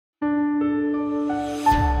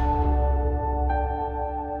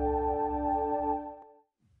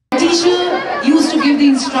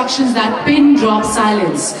instructions, that pin drop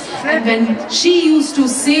silence. And when she used to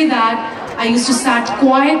say that, I used to sat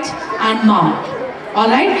quiet and mum.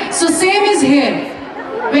 Alright? So same is here.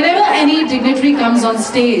 Whenever any dignitary comes on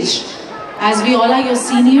stage, as we all are your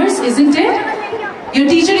seniors, isn't it? Your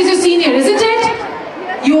teacher is your senior, isn't it?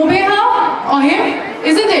 You obey her or him,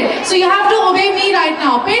 isn't it? So you have to obey me right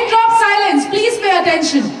now. Pin drop silence, please pay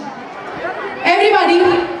attention. Everybody.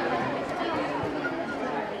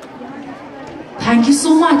 Thank you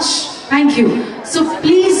so much. Thank you. So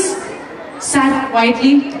please sat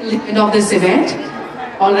quietly at the end of this event.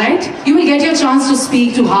 Alright? You will get your chance to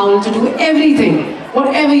speak, to howl, to do everything.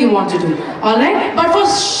 Whatever you want to do. Alright? But for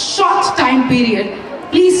short time period,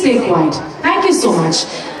 please stay quiet. Thank you so much.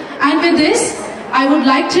 And with this, I would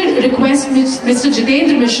like to request Mr.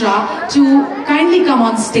 Jitendra Mishra to kindly come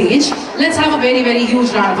on stage. Let's have a very, very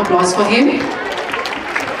huge round of applause for him.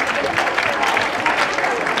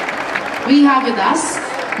 We have with us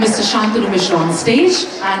Mr. Shantanu Mishra on stage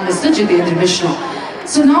and Mr. Jitendra Mishra.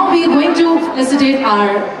 So now we are going to felicitate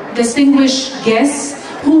our distinguished guests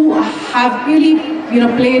who have really,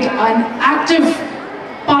 played an active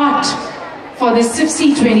part for this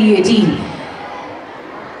SIFFCY 2018.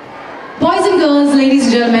 Boys and girls, ladies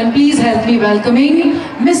and gentlemen, please help me welcoming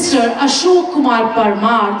Mr. Ashok Kumar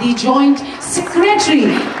Parmar, the Joint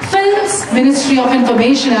Secretary, Films, Ministry of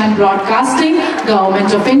Information and Broadcasting,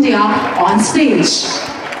 Government of India, on stage.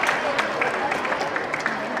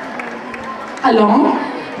 Along,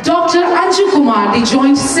 Dr. Anju Kumar, the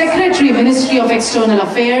Joint Secretary, Ministry of External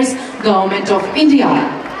Affairs, Government of India.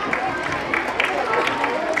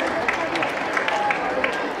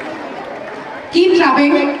 Keep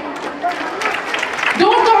clapping.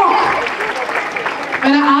 Don't talk.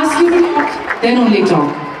 When I ask you to talk, then only talk.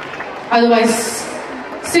 Otherwise,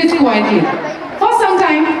 sit quietly for some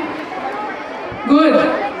time. Good.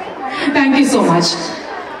 Thank you so much.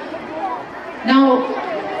 Now,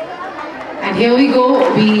 and here we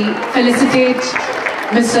go, we felicitate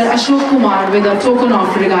Mr. Ashok Kumar with a token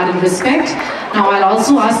of regard and respect. Now I'll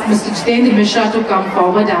also ask Mr. Jitendra Mishra to come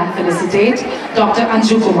forward and felicitate Dr.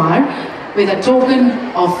 Anju Kumar with a token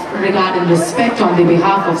of regard and respect on the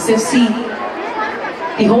behalf of SIFFCY,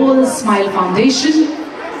 the whole Smile Foundation.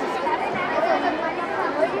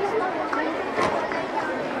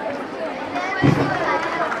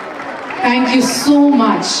 Thank you so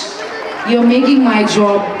much. You're making my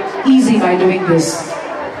job easy by doing this.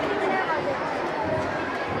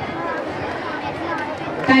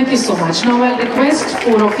 Thank you so much. Now I'll request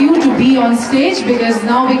 4 of you to be on stage because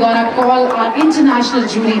now we're gonna call our international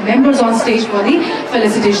jury members on stage for the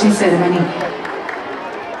felicitation ceremony.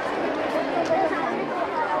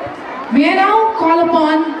 May I now call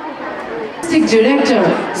upon Artistic Director,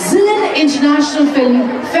 Zilin International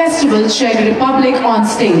Film Festival, Czech Republic on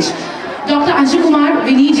stage. Dr. Anju Kumar,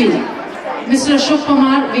 we need you. Mr. Ashok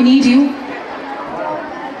Kumar, we need you.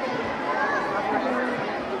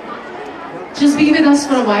 Just be with us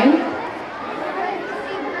for a while.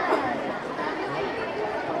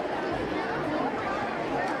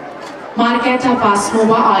 Markéta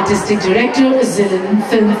Pasmova, Artistic Director, Zilin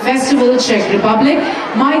Film Festival, Czech Republic.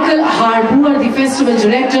 Michael Harbuer, the Festival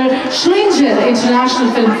Director, Schlinger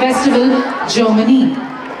International Film Festival, Germany.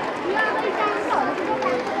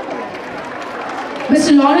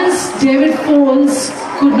 Mr. Lawrence David Foles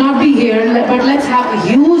could not be here, but let's have a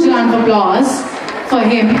huge round of applause for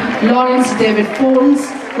him. Lawrence David Foles,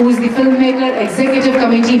 who is the filmmaker, executive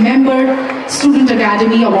committee member, Student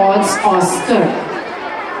Academy Awards, Oscar.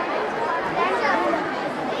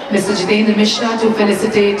 Mr. Jitendra Mishra to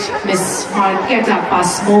felicitate Ms. Markéta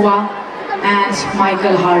Pasmova and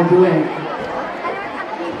Michael Harbuer.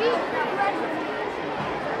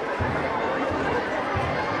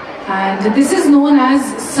 And this is known as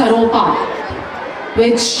Saropa,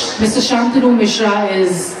 which Mr. Shantanu Mishra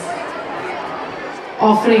is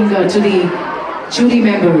offering to the jury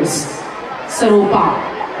members. Saropa,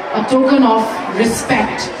 a token of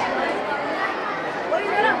respect,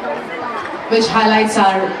 which highlights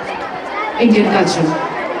our Indian culture.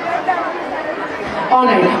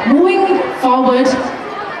 Alright, moving forward,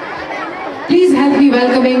 please help me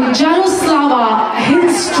welcoming Jaroslava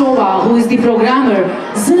Hinstova, who is the programmer,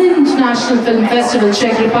 Zilin International Film Festival,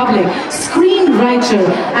 Czech Republic, screenwriter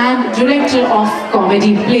and director of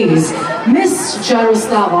comedy plays. Miss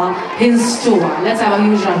Jaroslava Hinstova. Let's have a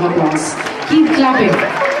huge round of applause. Keep clapping.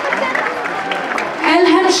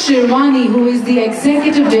 Elham Shirwani, who is the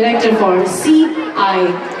executive director for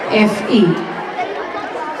CIFE.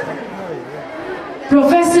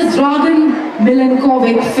 Professor Dragan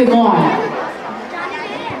Milenkovic-Fimon,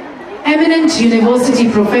 eminent university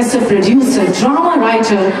professor, producer, drama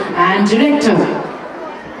writer and director.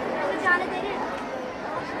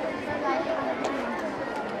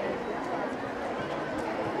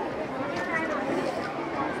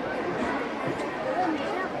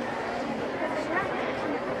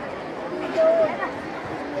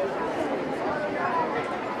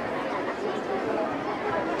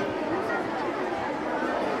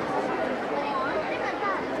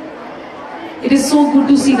 It is so good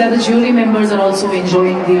to see that the jury members are also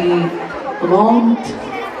enjoying the warmth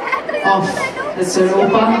of the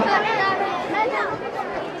Saropa.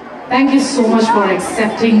 Thank you so much for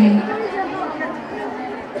accepting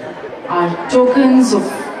our tokens of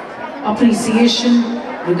appreciation,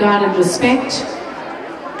 regard and respect.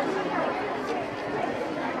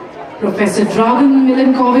 Professor Dragan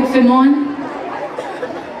Milenkovic-Fimon,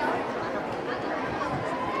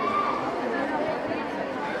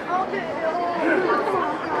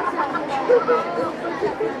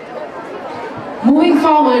 moving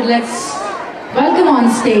forward, let's welcome on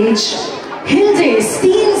stage Hilde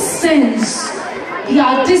Steensens, the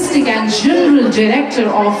Artistic and General Director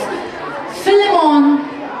of Philemon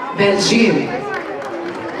Belgium.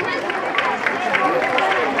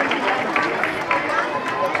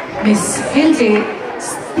 Miss Hilde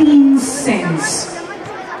Steensens.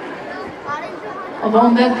 A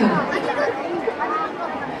warm welcome.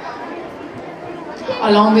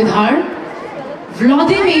 Along with her,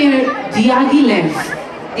 Vladimir Diaghilev,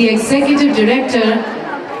 the Executive Director,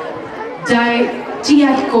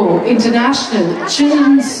 Tiatko International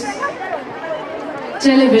Children's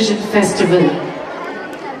Television Festival.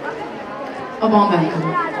 A warm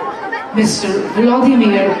welcome, Mr.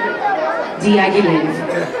 Vladimir Diaghilev.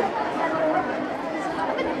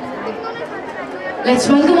 Let's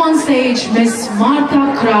welcome on stage Miss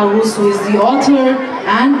Martha Kraus, who is the author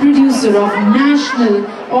and producer of National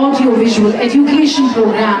Audiovisual Education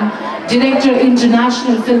Program, Director,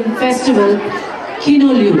 International Film Festival,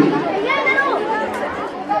 Kinolyu.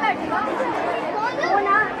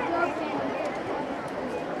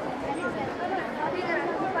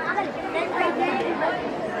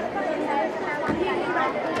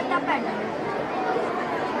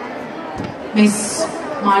 Miss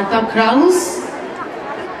Martha Kraus.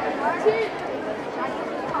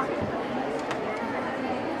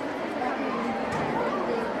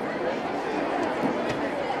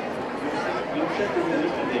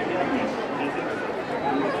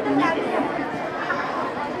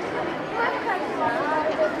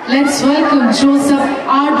 Let's welcome Joseph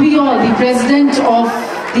Arbiol, the President of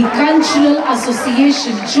the Cultural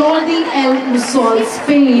Association, Jordi El Musol,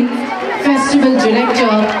 Spain, Festival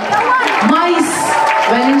Director, Mais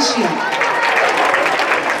Valencia.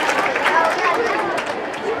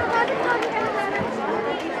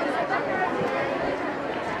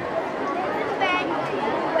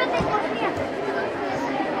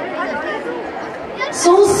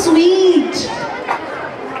 So sweet.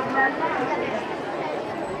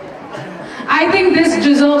 I think this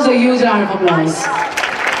deserves a huge round of applause.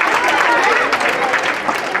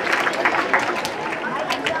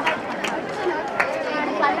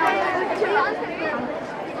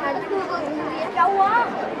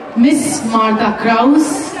 Miss Martha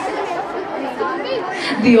Kraus,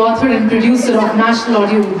 the author and producer of National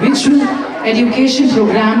Audiovisual Education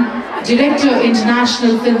Program, Director,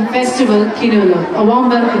 International Film Festival, Kinolyu. A warm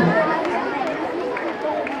welcome.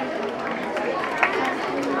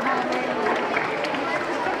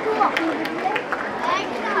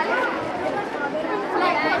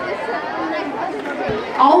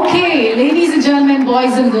 Okay, ladies and gentlemen,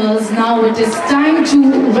 boys and girls, now it is time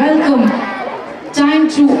to welcome, time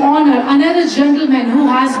to honor another gentleman who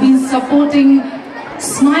has been supporting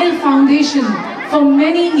Smile Foundation for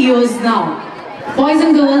many years now. Boys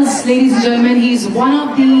and girls, ladies and gentlemen, he is one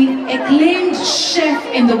of the acclaimed chef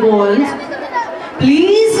in the world.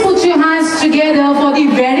 Please put your hands together for the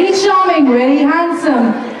very charming, very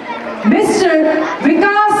handsome Mr.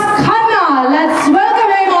 Vikas Khanna. Let's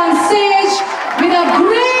welcome him on stage with a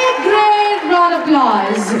great, great round of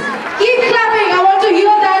applause. Keep clapping. I want to hear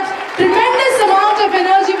that tremendous amount of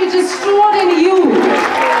energy which is stored in you.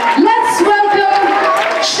 Let's welcome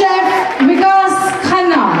Chef Vikas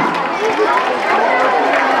Khanna.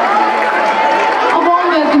 A warm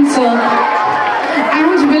welcome, sir.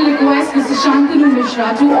 And we'll request Mr. Shantanu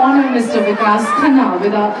Mishra to honor Mr. Vikas Khanna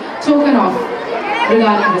with a token of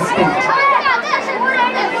regard and respect.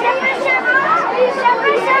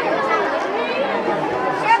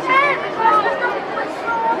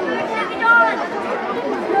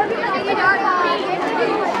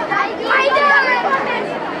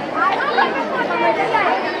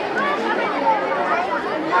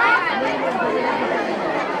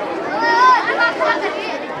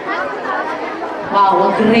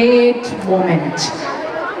 Wow, a great moment.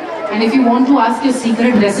 And if you want to ask your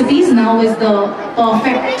secret recipes, now is the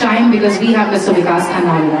perfect time because we have Mr. Vikas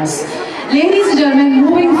Khanna with us. Ladies and gentlemen,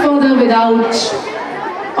 moving further without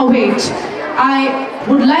a wait, I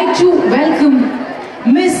would like to welcome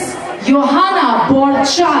Miss Johanna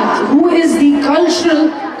Borchardt, who is the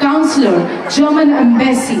Cultural Counselor, German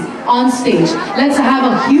Embassy on stage. Let's have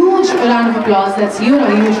a huge round of applause. Let's hear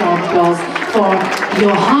a huge round of applause for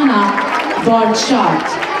Johanna Borchardt.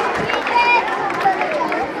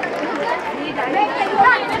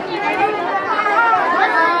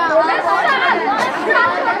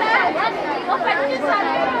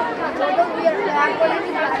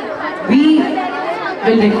 We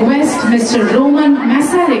will request Mr. Roman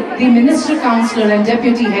Masaryk, the Minister Counselor and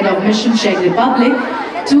Deputy Head of Mission Czech Republic,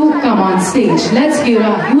 to come on stage. Let's give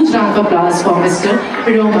a huge round of applause for Mr.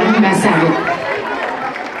 Roman Masaryk.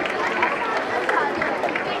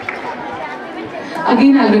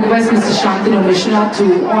 Again, I'll request Mr. Shantanu Mishra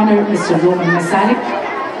to honor Mr. Roman Masaryk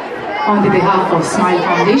on the behalf of Smile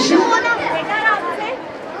Foundation.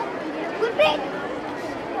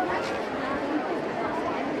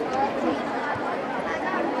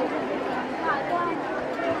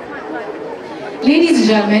 Ladies and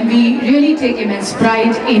gentlemen, we really take immense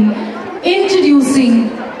pride in introducing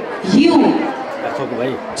you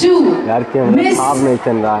to Miss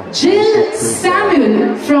Jill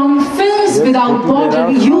Samuel from Films Without Border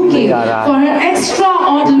UK for her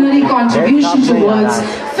extraordinary contribution towards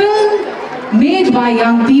film made by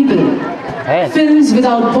young people. Films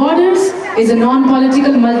Without Borders is a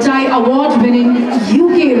non-political, multi-award-winning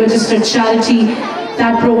UK-registered charity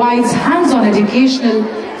that provides hands-on educational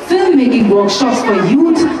filmmaking workshops for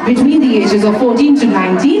youth between the ages of 14 to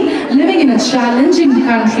 19 living in challenging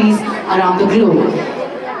countries around the globe.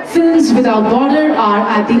 Films Without Border are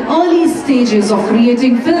at the early stages of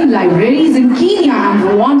creating film libraries in Kenya and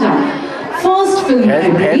Rwanda. First film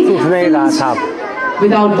library, Films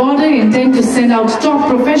Without Border intend to send out top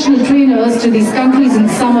professional trainers to these countries in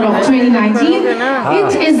summer of 2019.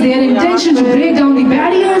 It is their intention to break down the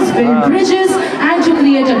barriers, build bridges, and to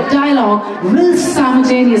create a dialogue whilst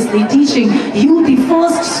simultaneously teaching you the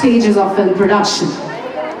first stages of film production.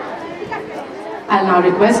 I'll now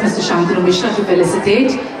request Mr. Shantanu Mishra to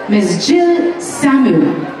felicitate Ms. Jill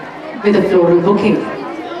Samuel with a floral bouquet.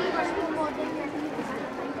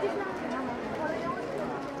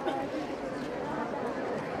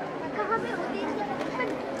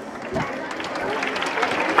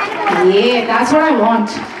 Yeah, that's what I want.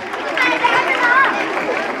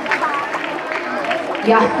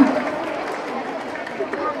 Yeah.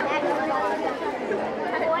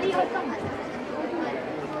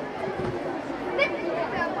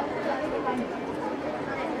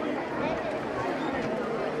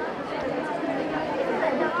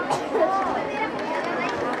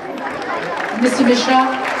 Mr. Mishra,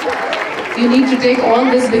 you need to take all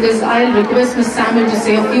this because I'll request Ms. Samuel to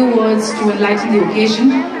say a few words to enlighten the occasion.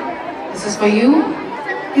 This is for you.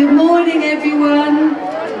 Good morning, everyone.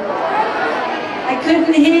 I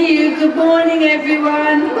couldn't hear you. Good morning,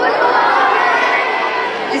 everyone. Good morning.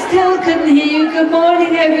 I still couldn't hear you. Good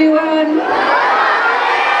morning, everyone.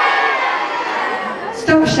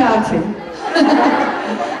 Stop shouting.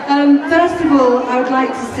 First of all, I would like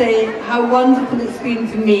to say how wonderful it's been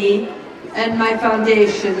for me and my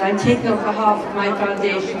foundation. I'm taking on behalf of my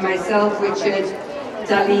foundation, myself, Richard,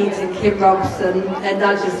 Dalit and Kim Robson and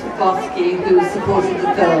Nadja SIFFCY, who supported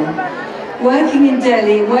the film. Working in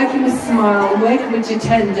Delhi, working with Smile, working with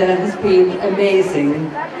Jitendra has been amazing.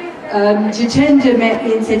 Jitendra met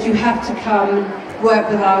me and said, you have to come work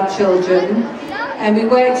with our children. And we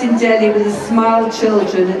worked in Delhi with the Smile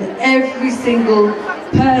children, and every single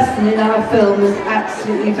person in our film was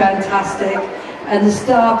absolutely fantastic. And the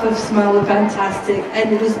staff of Smile were fantastic,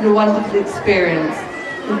 and it was a wonderful experience.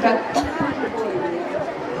 In fact,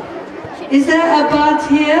 is there a bud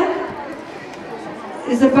here?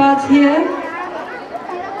 Is a bud here?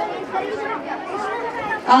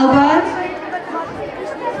 Albert?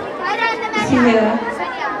 Is he here?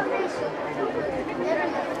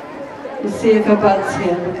 We'll see if Abad's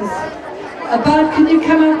here. Because Abad, can you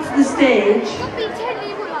come up to the stage?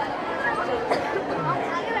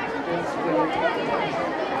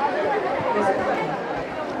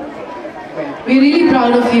 We're really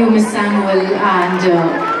proud of you, Ms. Samuel, and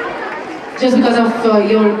just because of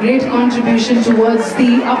your great contribution towards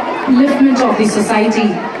the upliftment of the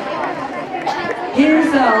society.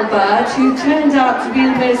 Here's Albert, who turned out to be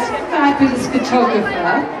the most fabulous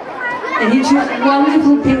photographer. And he took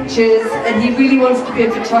wonderful pictures, and he really wants to be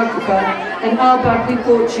a photographer. And Albert, we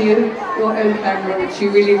bought you your own camera, which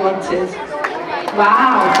you really wanted.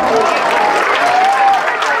 Wow!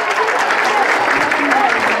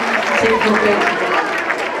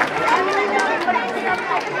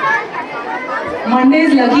 Monday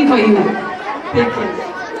is lucky for you. Thank you.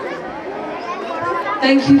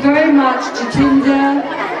 Thank you very much, Jitendra.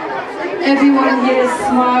 Everyone here,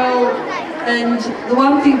 Smile, And the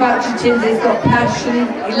one thing about Jatinder, he's got passion,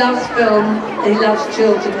 he loves film, and he loves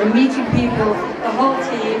children. And meeting people, the whole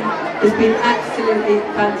team, has been absolutely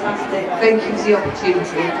fantastic. Thank you for the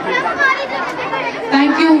opportunity.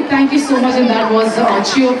 Thank you so much, and that was a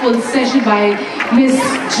cheerful session by Miss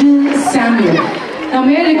Jill Samuel. Now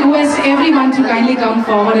may I request everyone to kindly come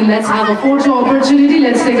forward and let's have a photo opportunity.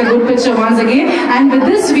 Let's take a good picture once again. And with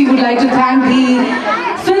this, we would like to thank the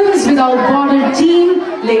Films Without Border team,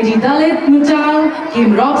 Lady Dalit Mutal,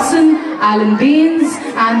 Kim Robson, Alan Baines,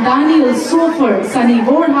 and Daniel Sofer, Sunny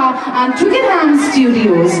Borha, and Twickenham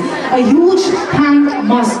Studios. A huge thank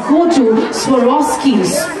must go to Swarovski,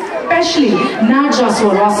 especially Nadja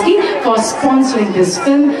Swarovski, for sponsoring this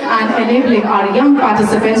film and enabling our young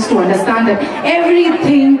participants to understand that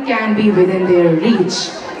everything can be within their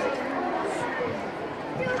reach.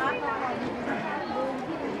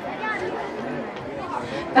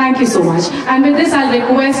 Thank you so much. And with this, I'll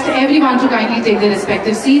request everyone to kindly take their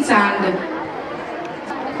respective seats, and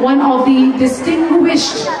one of the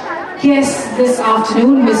distinguished guests this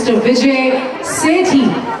afternoon, Mr. Vijay Sethi.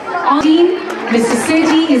 On team, Mr.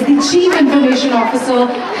 Sethi is the Chief Information Officer,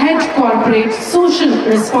 Head Corporate Social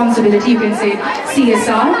Responsibility, you can say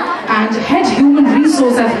CSR, and Head Human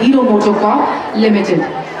Resource at Hero Motor Corp Limited.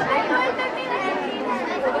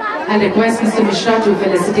 I request Mr. Mishra to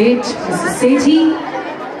felicitate Mr. Sethi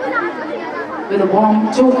with a warm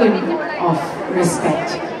token of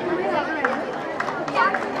respect.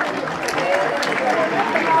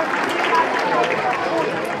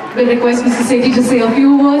 We'll request Mr. Sethi to say a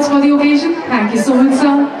few words for the occasion. Thank you so much,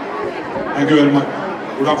 sir. Thank you very much.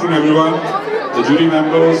 Good afternoon, everyone. The jury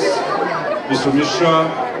members, Mr. Mishra,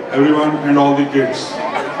 everyone, and all the kids.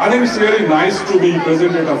 I think it's really nice to be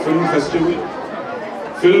present at a film festival.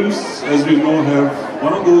 Films, as we know, have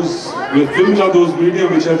one of those, films are those media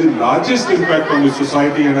which have the largest impact on the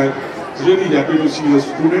society, and I'm really happy to see the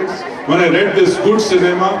students. When I read this good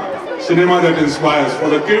cinema that inspires. For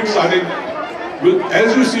the kids, I think,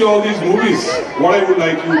 as you see all these movies, what I would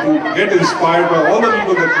like you to get inspired by all the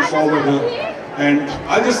people that you saw over here. And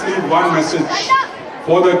I just leave one message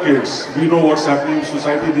for the kids. We know what's happening in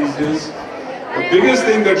society these days. The biggest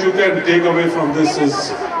thing that you can take away from this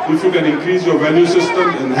is if you can increase your value system,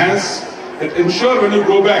 enhance it, ensure when you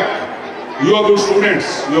go back, you are good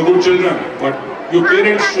students, you are good children, but your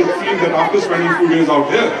parents should feel that after spending a few days out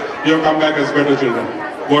here, you have come back as better children.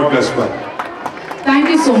 God bless you. Thank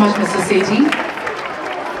you so much, Mr. Sethi.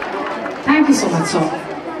 Thank you so much, sir.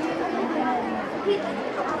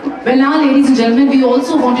 Well now, ladies and gentlemen, we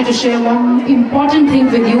also wanted to share one important thing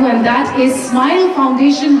with you, and that is Smile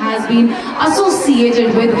Foundation has been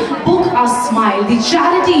associated with Book a Smile, the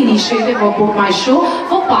charity initiative of Book My Show,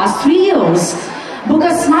 for past 3 years. Book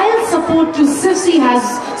a Smile support to SIFFCY has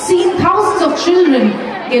seen thousands of children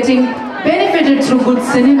getting benefited through good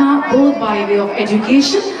cinema, both by way of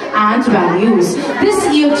education and values.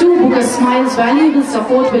 This year too, Book a Smile's valuable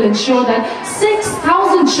support will ensure that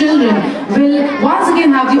 6,000 children will once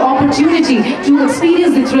again have the opportunity to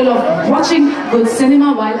experience the thrill of watching good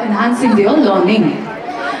cinema while enhancing their learning.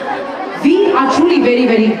 We are truly very,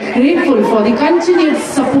 very grateful for the continued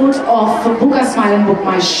support of Book a Smile and Book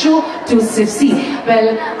My Show to SIFFCY.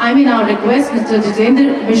 Well, I may now request Mr.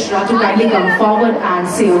 Jitendra Mishra to kindly come forward and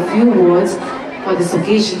say a few words for this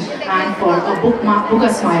occasion and for a Book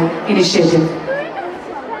a Smile initiative.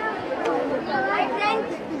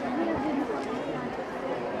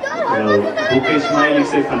 Book a Smile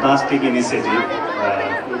is a fantastic initiative.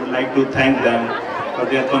 We would like to thank them for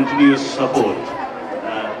their continuous support.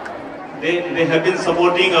 They have been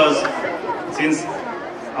supporting us since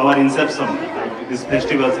our inception, this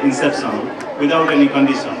festival's inception, without any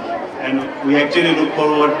condition. And we actually look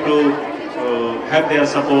forward to have their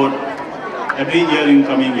support every year in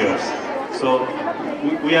coming years. So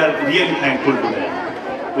we are really thankful to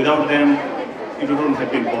them. Without them, it wouldn't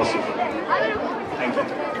have been possible. Thank you.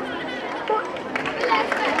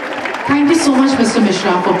 Thank you so much, Mr.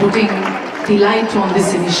 Mishra, for putting the light on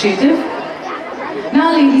this initiative.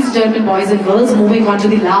 Now, ladies and gentlemen, boys and girls, moving on to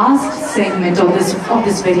the last segment of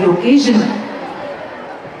this very occasion.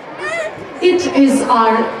 It is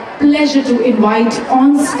our pleasure to invite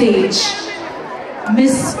on stage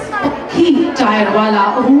Miss Pakhi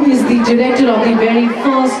Tayarwala, who is the director of the very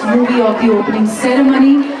first movie of the opening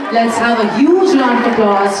ceremony. Let's have a huge round of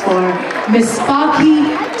applause for Miss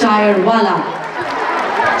Pakhi Tayarwala.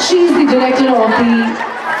 She is the director of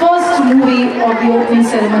the first movie of the opening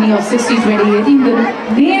ceremony of 60/2018. The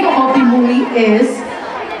name of the movie is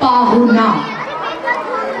Pahuna.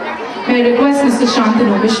 May I request Mr.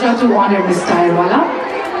 Shantanu Mishra to honor Ms. Tayarwala.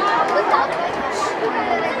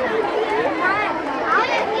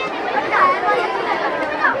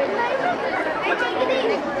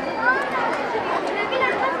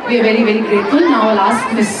 We are very, very grateful. Now I'll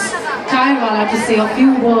ask Ms. Tyrewala to say a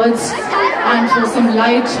few words and throw some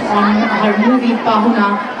light on her movie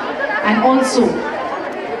Pahuna and also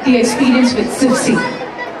the experience with SIFFCY.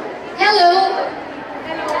 Hello.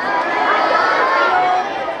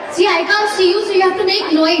 See, I can't see you, so you have to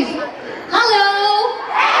make noise. Hello.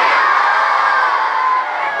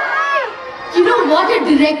 You know what a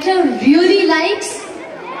director really likes?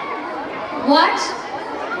 What?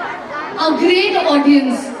 A great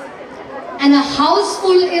audience. And a house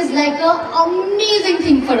full is like an amazing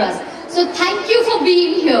thing for us. So thank you for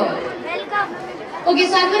being here. Welcome. Okay,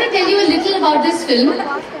 so I'm going to tell you a little about this film.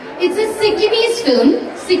 It's a Sikkimese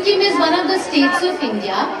film. Sikkim is one of the states of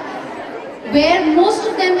India where most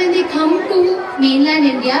of them, when they come to mainland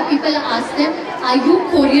India, people ask them, are you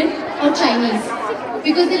Korean or Chinese?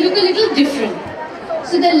 Because they look a little different.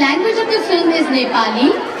 So the language of the film is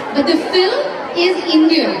Nepali, but the film is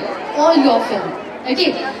Indian, all your film.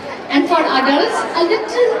 Okay? And for adults, a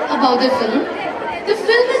little about the film. The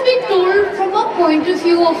film has been told from a point of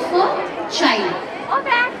view of a child.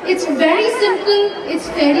 It's very simple, it's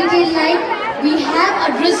fairy tale like. We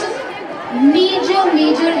have addressed major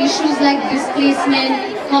issues like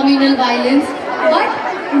displacement, communal violence. But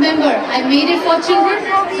remember, I made it for children,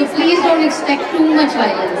 so please don't expect too much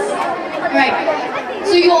violence. Right.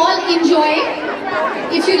 So you all enjoy.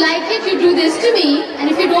 If you like it, you do this to me. And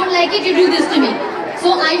if you don't like it, you do this to me.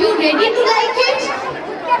 So are you ready to like it?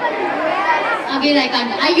 Again, I can't.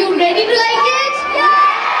 Are you ready to like it?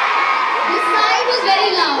 This side was very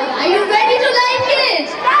loud. Are you ready to like it?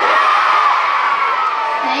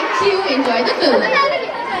 Thank you. Enjoy the film.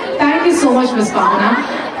 Thank you so much, Ms.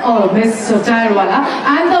 Pahuna, Ms. Tyrewala.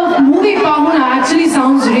 And the movie Pahuna actually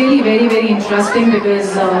sounds really very interesting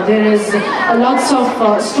because there is lots of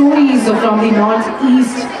stories from the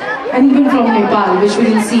northeast and even from Nepal, which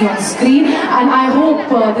we will see on screen. And I hope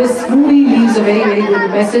this movie leaves a very good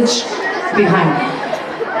message behind.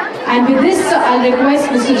 And with this, I'll request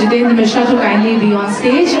Mr. Jitendra Mishra to kindly be on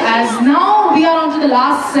stage, as now we are on to the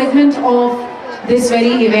last segment of this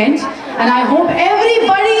very event. And I hope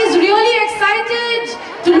everybody is really excited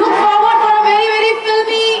to look forward for a very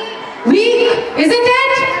filmy week, isn't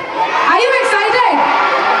it? Are you excited?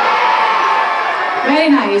 Very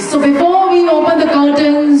nice. So before we open the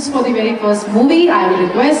curtains for the very first movie, I will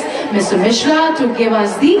request Mr. Mishra to give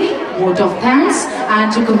us the vote of thanks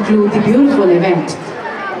and to conclude the beautiful event.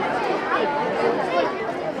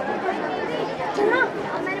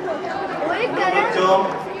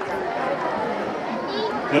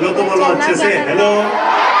 Hello तो बोलो अच्छे से hello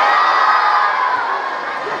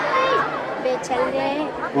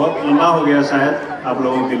बहुत लंबा हो गया शायद आप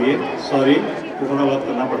लोगों के लिए सॉरी तो थोड़ा बहुत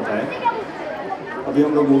करना पड़ता है अभी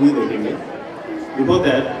हम लोग मूवी देखेंगे before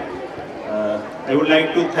that I would like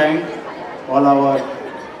to thank all our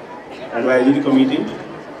advisory committee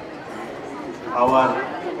our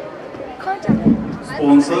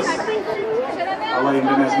sponsors our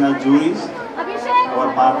international juries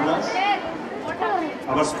our partners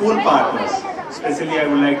our school partners, especially I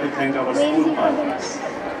would like to thank our school partners.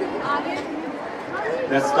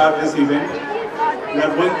 Let's start this event. We are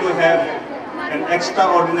going to have an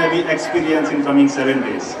extraordinary experience in coming 7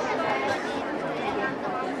 days.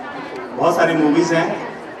 बहुत सारी movies हैं,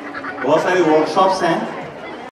 बहुत सारी workshops हैं,